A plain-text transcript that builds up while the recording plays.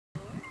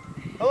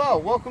Hello,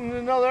 welcome to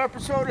another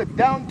episode of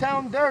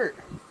Downtown Dirt.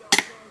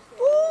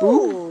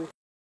 Ooh.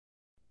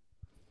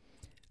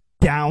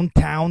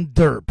 Downtown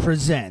Dirt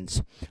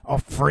presents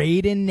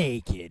Afraid and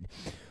Naked.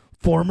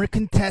 Former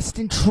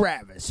contestant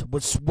Travis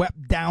was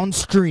swept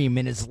downstream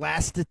in his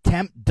last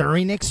attempt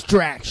during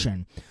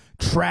extraction.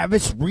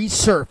 Travis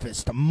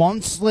resurfaced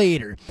months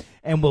later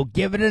and will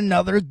give it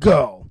another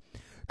go.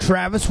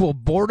 Travis will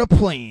board a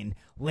plane,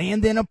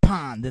 land in a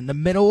pond in the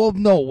middle of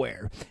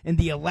nowhere in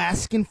the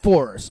Alaskan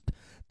forest.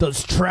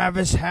 Does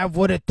Travis have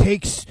what it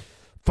takes?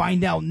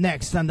 Find out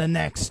next on the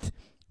next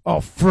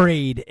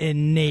Afraid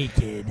and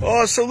Naked.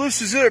 So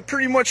this is it.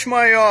 Pretty much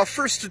my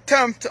first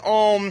attempt.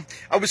 I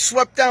was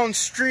swept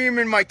downstream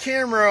in my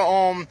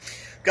camera.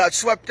 Got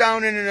swept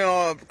down in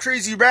a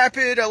crazy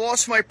rapid. I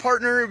lost my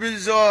partner. It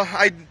was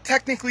I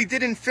technically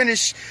didn't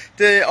finish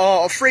the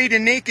Afraid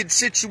and Naked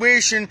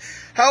situation.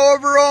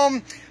 However,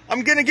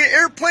 I'm gonna get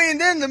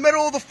airplaned in the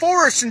middle of the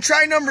forest and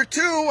try number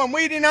 2. I'm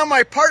waiting on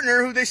my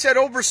partner, who they said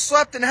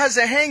overslept and has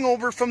a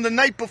hangover from the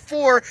night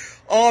before.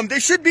 They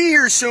should be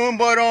here soon,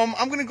 but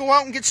I'm gonna go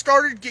out and get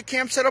started, get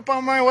camp set up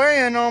on my way,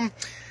 and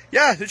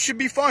yeah, it should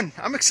be fun.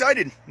 I'm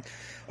excited.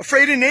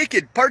 Afraid and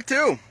Naked, part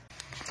 2.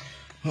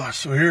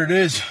 So here it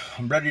is.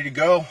 I'm ready to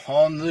go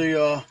on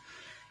the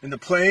in the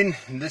plane,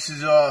 and this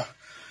is the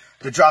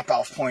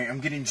drop-off point.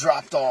 I'm getting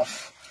dropped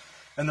off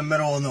in the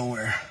middle of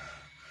nowhere.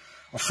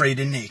 Afraid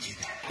and Naked.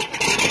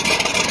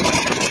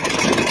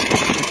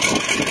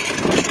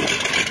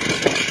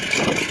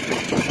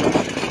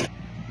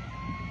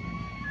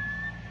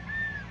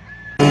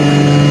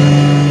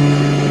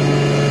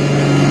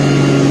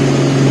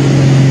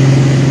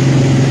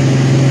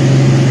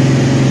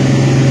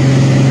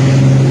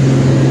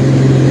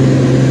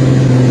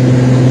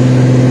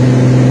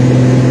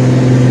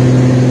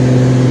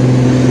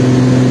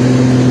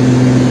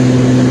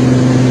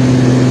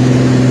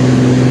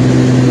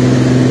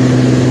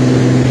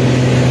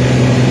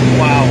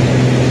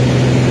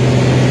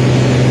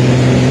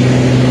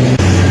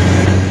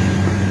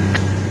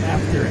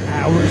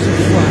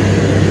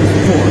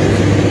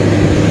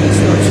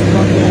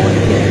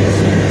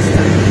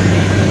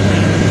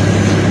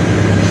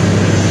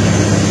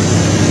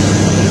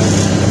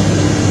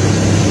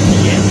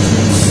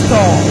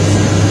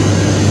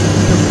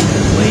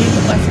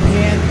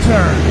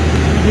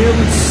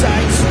 Nearly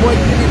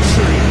sideswiping a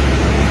tree.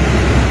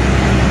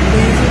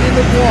 Landing in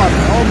the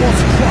water,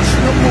 almost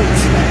crushing a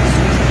moose nest.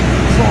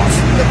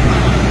 Crossing the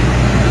pond.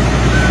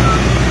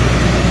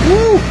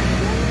 Woo!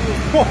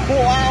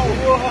 Wow!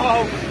 Whoa!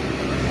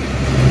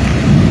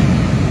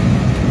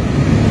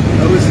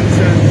 That was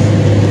intense.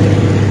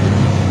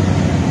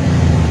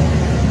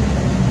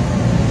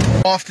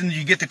 How often do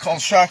you get to call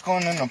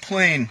shotgun in a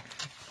plane?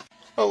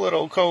 A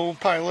little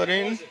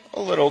co-piloting.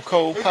 A little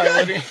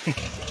co-piloting.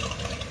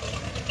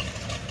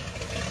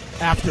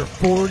 After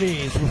 4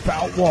 days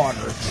without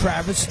water,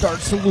 Travis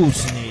starts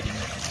hallucinating,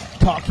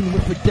 talking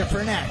with a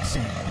different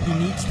accent. He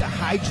needs to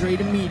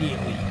hydrate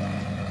immediately.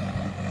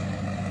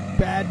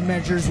 Bad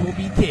measures will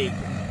be taken.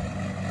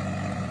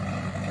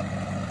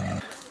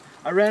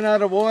 I ran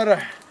out of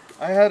water.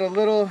 I had a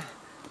little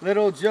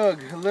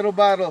jug, a little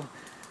bottle.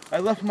 I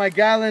left my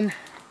gallon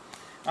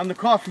on the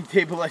coffee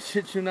table, I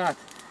shit you not.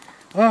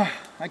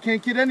 I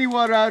can't get any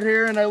water out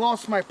here, and I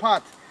lost my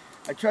pot.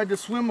 I tried to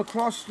swim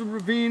across the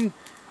ravine.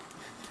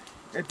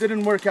 It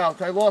didn't work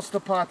out. I lost the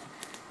pot.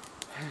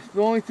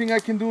 The only thing I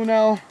can do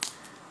now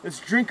is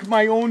drink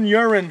my own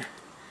urine.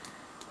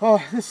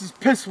 Oh, this is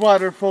piss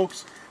water,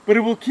 folks, but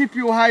it will keep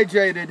you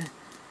hydrated.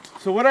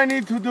 So what I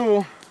need to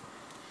do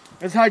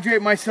is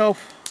hydrate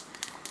myself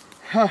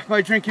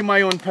by drinking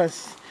my own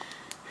piss.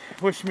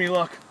 Wish me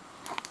luck.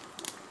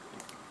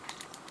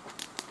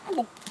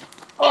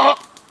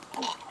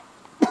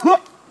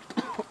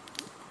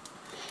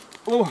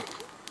 Oh.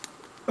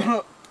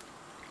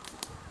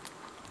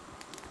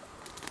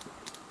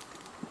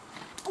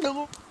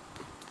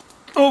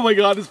 Oh my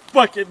god, it's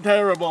fucking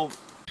terrible.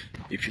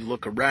 If you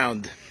look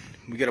around,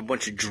 we got a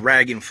bunch of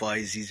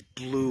dragonflies, these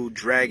blue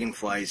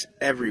dragonflies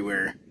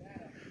everywhere.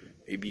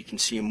 Maybe you can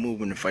see them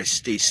moving if I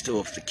stay still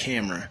with the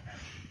camera.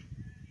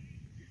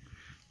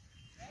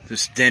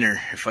 This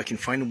dinner, if I can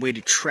find a way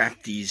to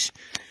trap these,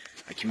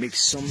 I can make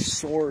some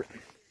sort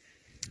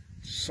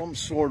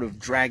of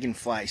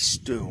dragonfly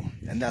stew,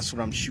 and that's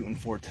what I'm shooting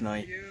for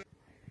tonight.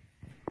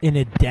 In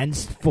a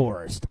dense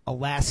forest,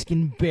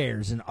 Alaskan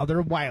bears and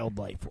other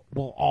wildlife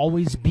will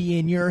always be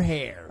in your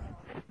hair.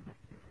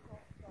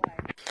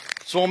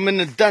 So I'm in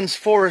the dense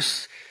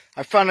forest.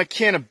 I found a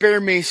can of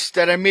bear mace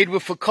that I made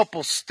with a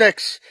couple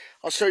sticks.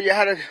 I'll show you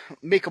how to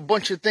make a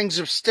bunch of things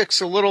of sticks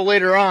a little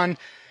later on,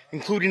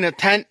 including a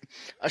tent,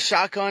 a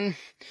shotgun,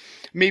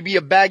 maybe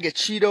a bag of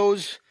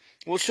Cheetos.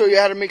 We'll show you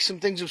how to make some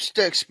things of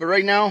sticks, but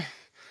right now,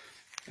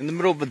 in the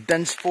middle of a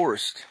dense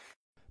forest.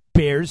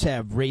 Bears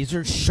have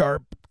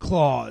razor-sharp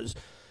claws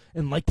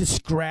and like to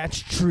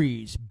scratch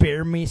trees.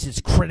 Bear mace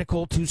is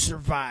critical to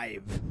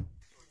survive.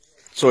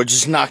 So I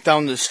just knocked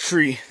down this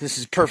tree. This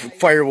is perfect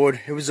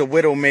firewood. It was a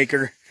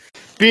widowmaker.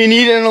 Being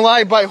eaten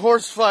alive by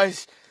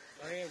horseflies.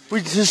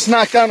 We just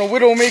knocked down a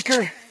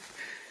widowmaker.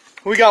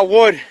 We got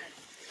wood.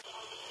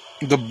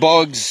 The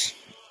bugs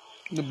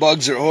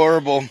are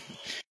horrible.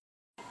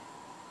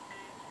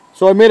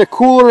 So I made a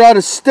cooler out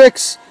of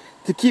sticks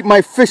to keep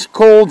my fish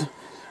cold.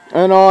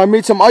 And I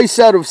made some ice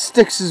out of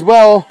sticks as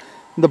well.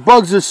 The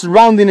bugs are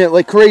surrounding it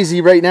like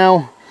crazy right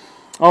now.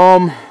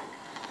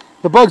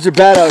 The bugs are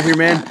bad out here,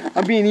 man.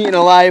 I'm being eaten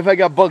alive. I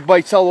got bug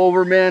bites all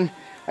over, man.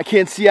 I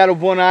can't see out of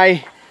one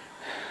eye.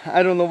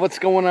 I don't know what's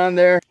going on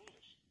there.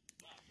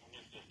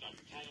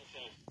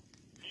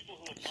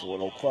 It's a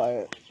little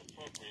quiet.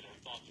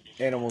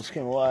 Animals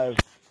came alive.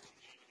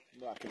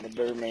 Blocking the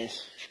bear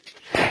maze.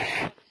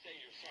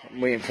 I'm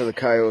waiting for the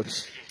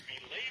coyotes.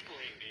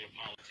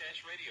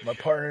 My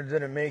partner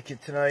didn't make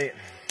it tonight.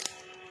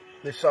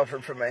 They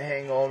suffered from a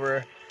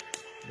hangover.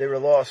 They were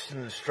lost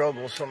in the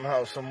struggle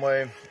somehow, some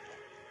way.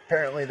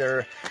 Apparently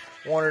they're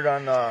wanted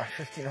on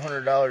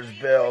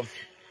 $1,500 bail.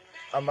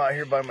 I'm out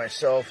here by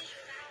myself.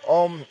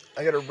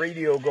 I got a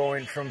radio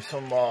going from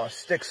some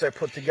sticks I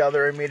put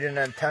together. I made an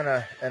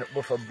antenna and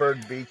with a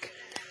bird beak,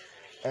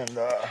 and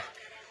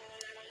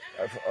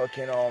I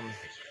fucking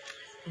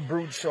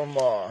brewed some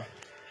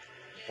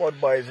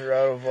Budweiser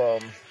out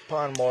of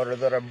pond water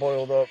that I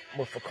boiled up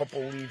with a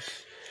couple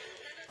leaves.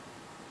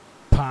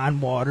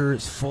 Pond water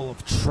is full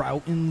of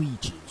trout and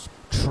leeches.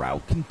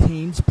 Trout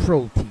contains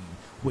protein,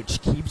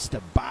 which keeps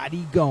the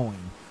body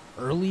going.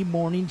 Early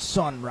morning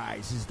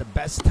sunrise is the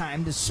best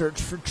time to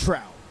search for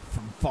trout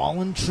from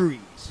fallen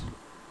trees.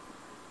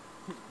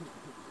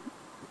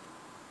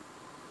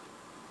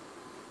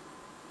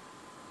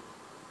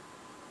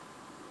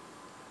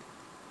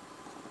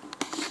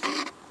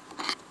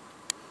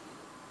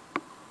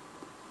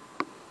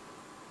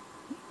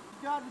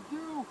 Got to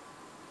do.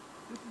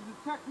 This is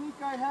a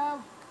technique I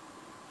have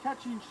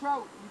catching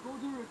trout. You go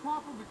to the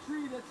top of a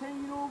tree that's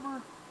hanging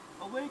over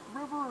a lake,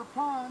 river, or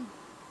pond,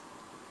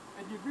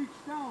 and you reach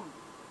down.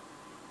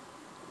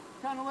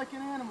 Kind of like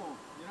an animal,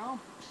 you know?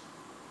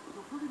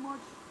 So pretty much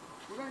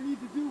what I need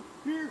to do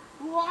here.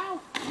 Wow!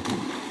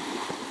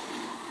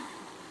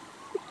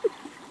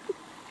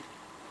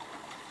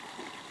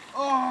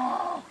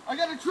 Oh, I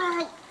got a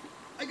trout!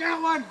 I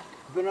got one!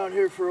 I've been out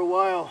here for a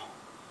while,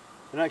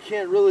 and I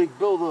can't really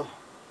build a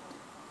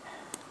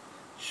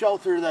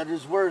shelter that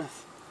is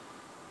worth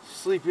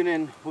sleeping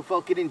in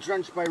without getting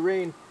drenched by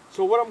rain.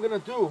 So what I'm gonna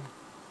do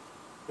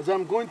is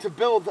I'm going to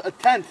build a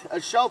tent,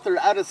 a shelter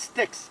out of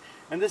sticks,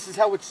 and this is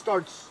how it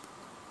starts.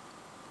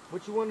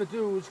 What you want to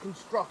do is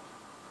construct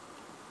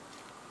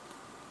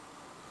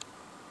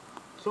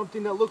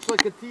something that looks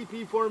like a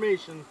TP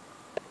formation,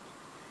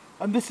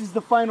 and this is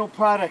the final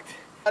product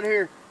out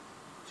here.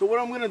 So what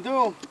I'm gonna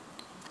do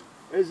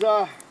is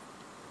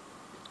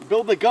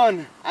build a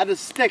gun out of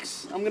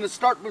sticks. I'm gonna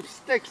start with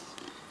sticks.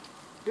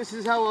 This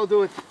is how I'll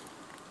do it.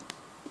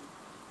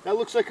 That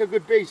looks like a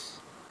good base.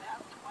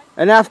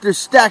 And after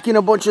stacking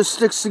a bunch of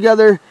sticks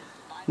together,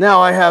 now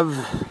I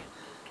have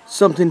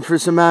something for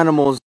some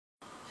animals.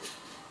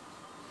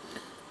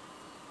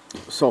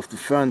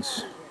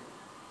 Self-defense.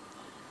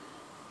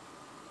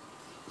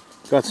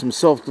 Got some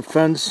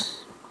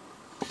self-defense.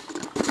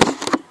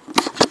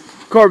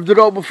 Carved it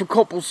up with a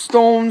couple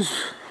stones.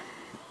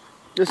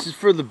 This is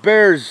for the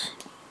bears,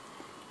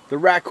 the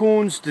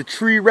raccoons, the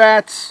tree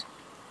rats,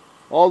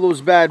 all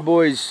those bad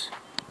boys.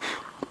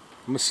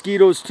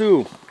 Mosquitoes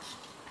too.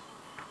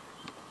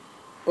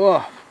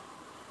 Ugh.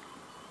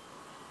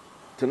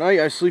 Tonight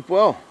I sleep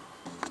well.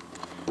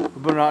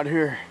 I've been out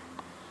here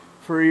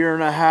for a year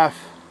and a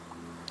half.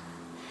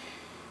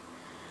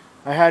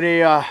 I had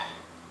a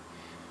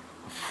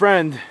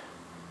friend,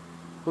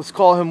 let's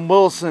call him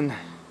Wilson.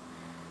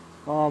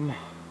 But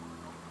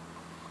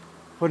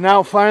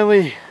now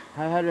finally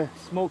I had a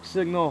smoke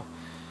signal,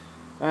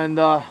 and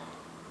the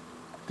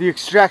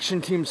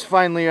extraction team's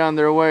finally on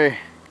their way.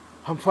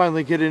 I'm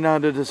finally getting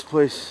out of this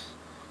place.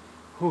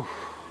 Whew.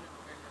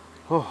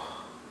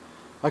 Oh,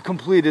 I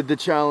completed the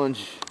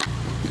challenge.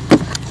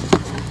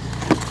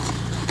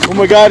 Oh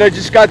my god, I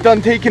just got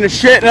done taking a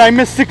shit and I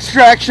missed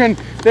extraction.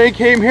 They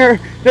came here,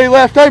 they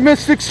left, I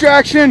missed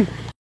extraction.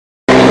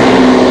 Wait!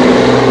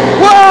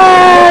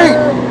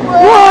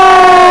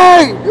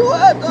 Wait!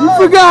 You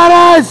forgot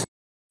us!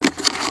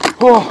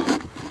 Oh,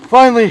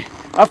 finally,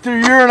 after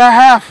a year and a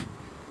half,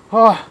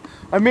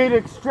 I made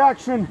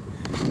extraction,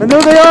 and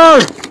there they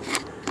are!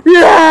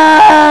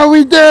 Yeah!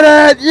 We did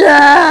it!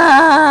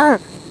 Yeah!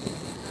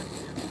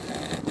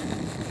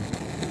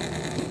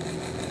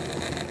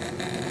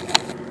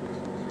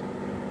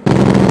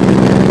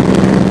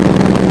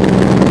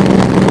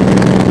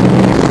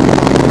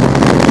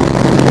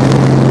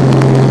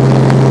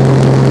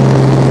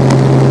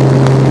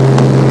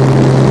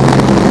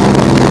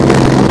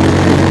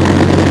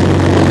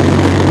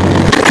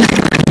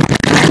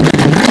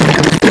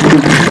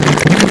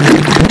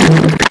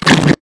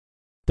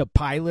 The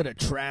pilot of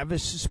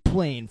Travis's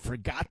plane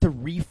forgot to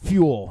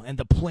refuel, and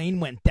the plane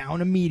went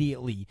down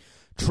immediately.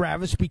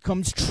 Travis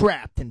becomes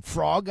trapped in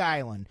Frog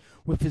Island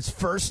with his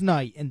first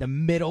night in the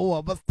middle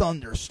of a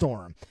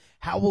thunderstorm.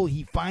 How will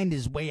he find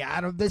his way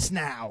out of this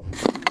now?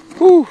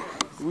 Whew.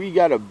 We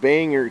got a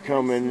banger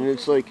coming, and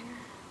it's like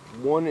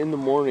 1 in the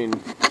morning.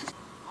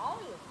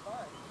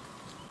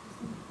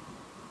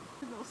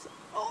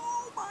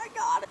 Oh my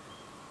god!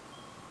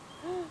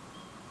 I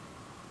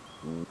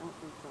don't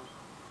think so.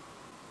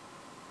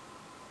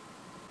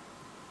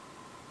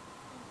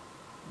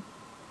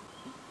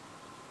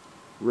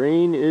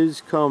 Rain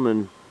is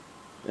coming,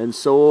 and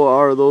so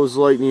are those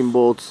lightning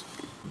bolts.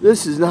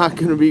 This is not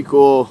gonna be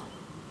cool.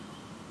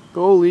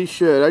 Holy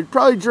shit, I'd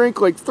probably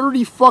drink like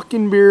 30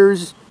 fucking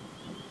beers.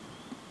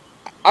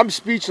 I'm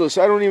speechless,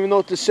 I don't even know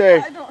what to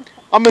say.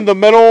 I'm in the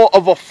middle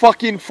of a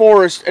fucking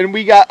forest and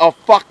we got a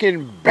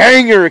fucking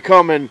banger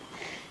coming.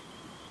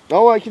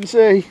 All I can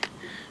say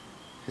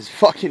is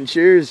fucking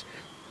cheers.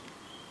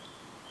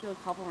 I feel a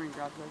couple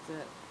raindrops, that's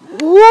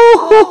it. Woo!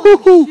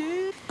 Oh,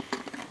 shit.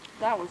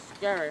 That was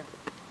scary.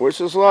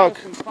 Wish us luck.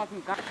 That was some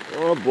fucking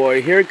Oh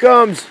boy, here it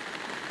comes.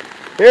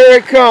 Here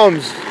it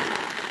comes.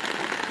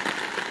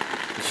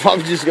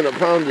 I'm just gonna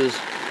pound this.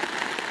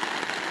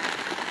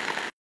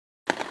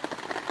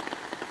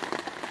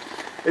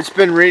 It's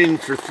been raining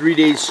for 3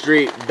 days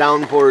straight.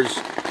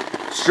 Downpours.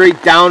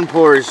 Straight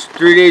downpours.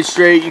 3 days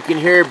straight. You can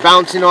hear it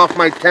bouncing off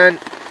my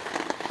tent.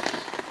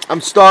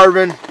 I'm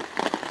starving.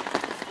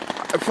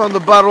 I found a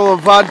bottle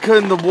of vodka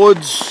in the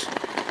woods.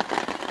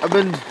 I've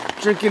been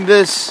drinking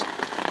this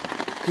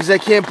because I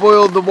can't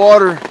boil the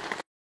water.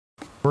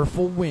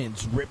 Powerful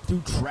winds rip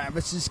through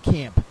Travis's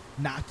camp,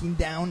 knocking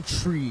down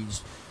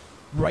trees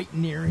right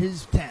near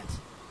his tent.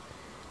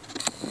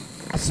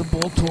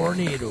 Possible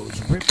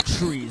tornadoes rip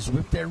trees,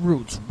 rip their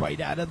roots right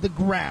out of the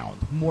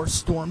ground. More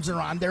storms are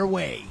on their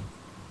way.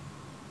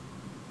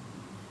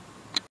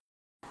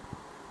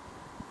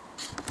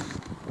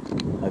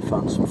 I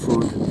found some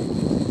food.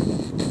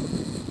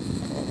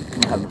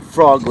 I'm having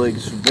frog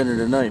legs for dinner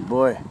tonight,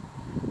 boy.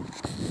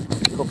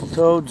 A couple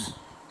toads,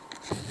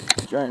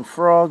 giant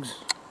frogs.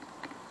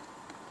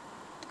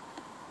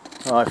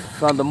 Oh, I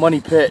found the money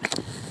pit.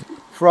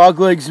 Frog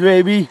legs,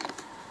 baby.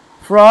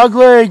 Frog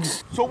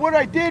legs. So what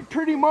I did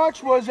pretty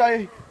much was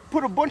I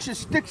put a bunch of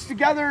sticks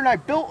together and I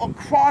built a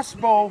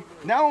crossbow.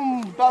 Now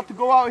I'm about to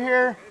go out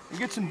here and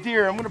get some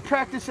deer. I'm going to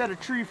practice at a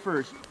tree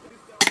first.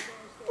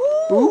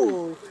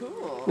 Ooh,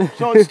 cool.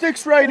 So it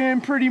sticks right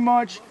in pretty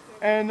much.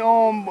 And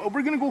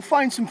we're going to go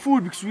find some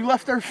food because we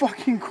left our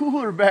fucking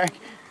cooler back.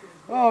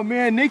 Oh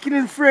man, naked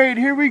and afraid.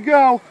 Here we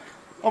go.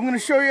 I'm going to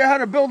show you how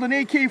to build an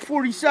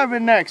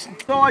AK-47 next.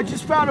 So I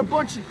just found a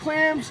bunch of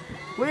clams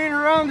laying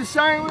around this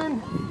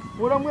island.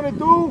 What I'm going to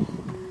do,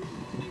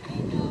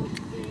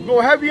 go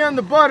heavy on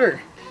the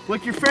butter.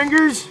 Lick your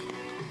fingers.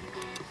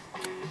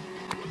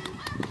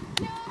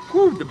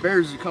 Whew, the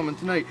bears are coming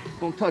tonight.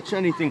 Don't touch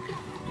anything.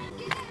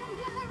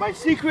 My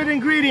secret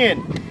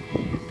ingredient,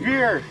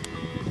 beer.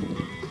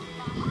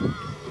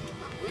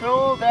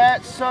 Fill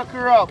that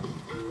sucker up.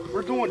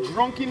 We're doing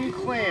drunken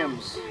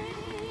clams.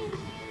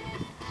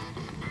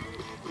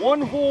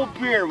 1 whole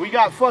beer. We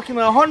got fucking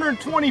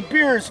 120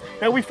 beers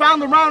that we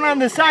found around on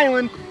this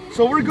island,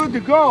 so we're good to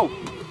go.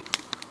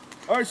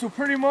 Alright, so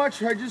pretty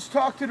much I just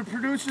talked to the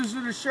producers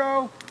of the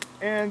show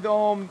and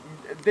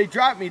they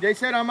dropped me. They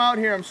said I'm out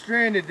here, I'm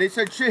stranded. They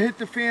said shit hit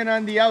the fan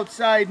on the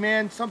outside,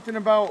 man. Something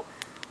about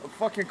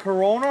fucking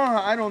Corona.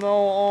 I don't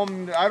know.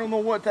 I don't know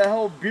what the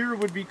hell beer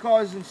would be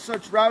causing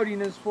such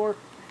rowdiness for,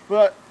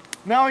 but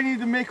now I need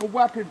to make a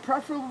weapon,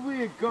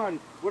 preferably a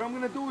gun. What I'm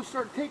gonna do is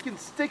start taking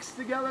sticks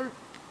together.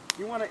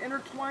 You want to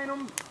intertwine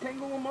them,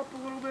 tangle them up a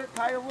little bit,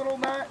 tie a little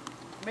knot,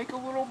 make a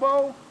little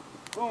bow.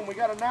 Boom, we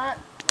got a knot.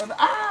 And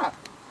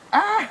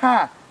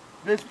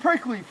that's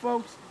prickly,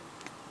 folks.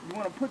 You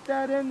want to put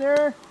that in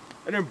there,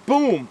 and then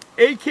boom,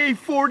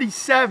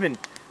 AK-47.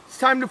 It's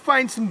time to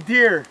find some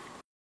deer.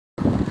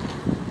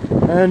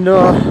 And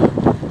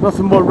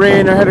nothing but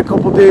rain. I had a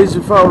couple days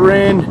without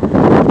rain.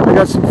 I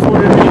got some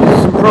food in me,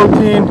 some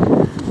protein.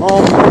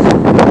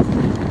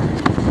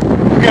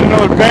 We got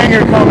another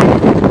banger coming.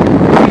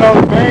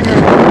 Another banger.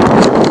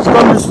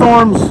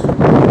 Thunderstorms,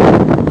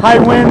 high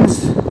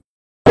winds.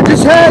 I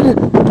just had a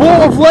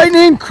bolt of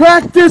lightning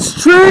crack this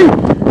tree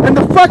and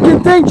the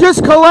fucking thing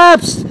just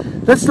collapsed.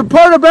 That's the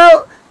part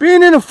about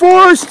being in a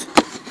forest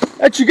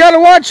that you gotta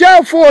watch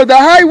out for. The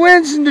high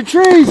winds and the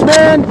trees,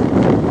 man.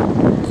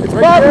 It's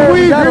Bobby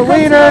Weed, got a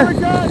leaner.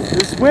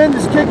 This wind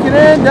is kicking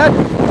in. That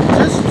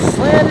just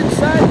slanted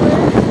sideways.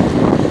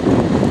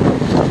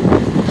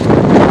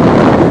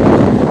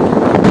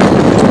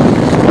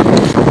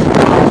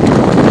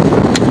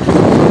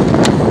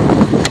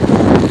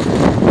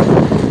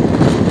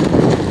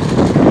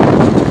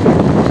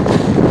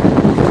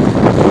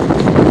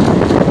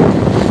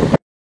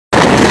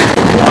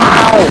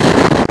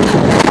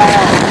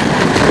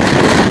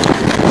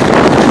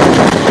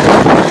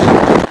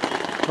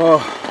 Oh,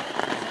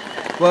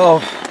 well,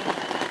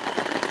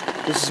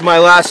 this is my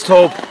last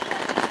hope.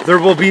 There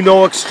will be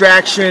no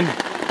extraction.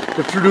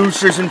 The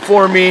producers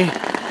informed me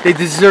they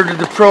deserted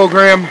the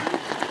program.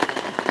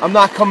 I'm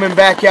not coming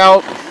back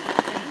out.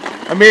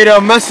 I made a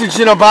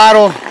message in a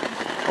bottle.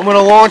 I'm gonna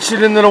launch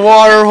it into the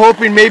water,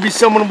 hoping maybe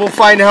someone will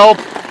find help.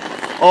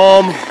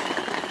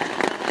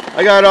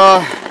 I got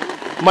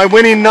my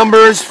winning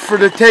numbers for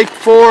the take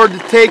 4, the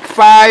take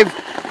 5,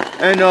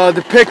 and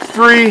the pick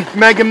 3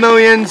 Mega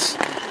Millions,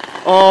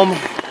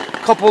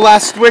 couple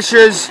last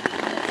wishes,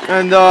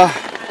 and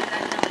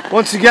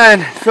once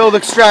again failed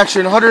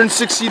extraction.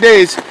 160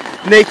 days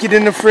naked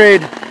and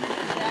afraid,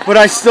 but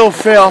I still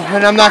fail,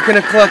 and I'm not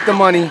going to collect the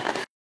money.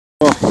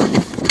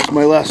 It's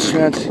my last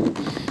chance.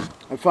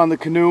 I found the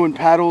canoe and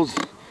paddles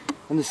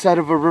on the side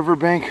of a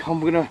riverbank.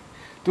 I'm going to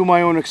do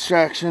my own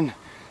extraction.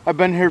 I've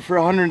been here for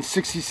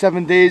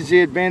 167 days.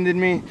 They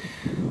abandoned me.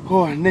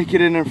 Oh,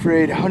 naked and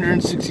afraid.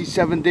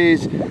 167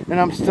 days, and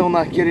I'm still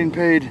not getting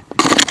paid.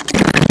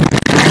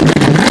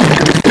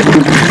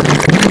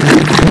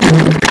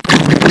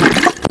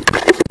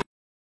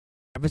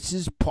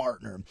 Travis's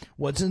partner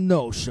was a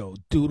no-show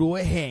due to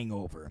a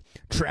hangover.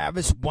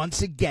 Travis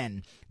once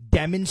again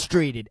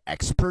demonstrated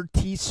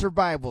expertise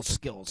survival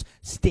skills,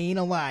 staying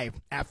alive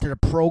after the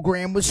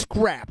program was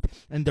scrapped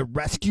and the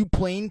rescue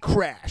plane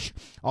crashed.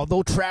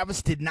 Although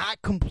Travis did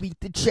not complete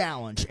the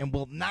challenge and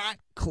will not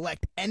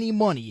collect any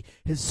money,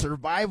 his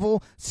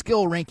survival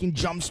skill ranking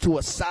jumps to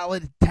a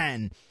solid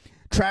 10.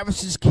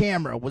 Travis's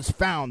camera was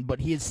found,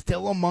 but he is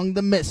still among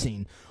the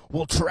missing.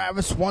 Will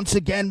Travis once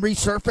again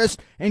resurface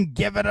and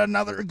give it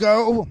another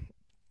go?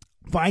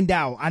 Find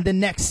out on the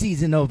next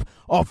season of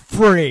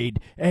Afraid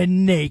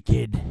and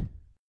Naked.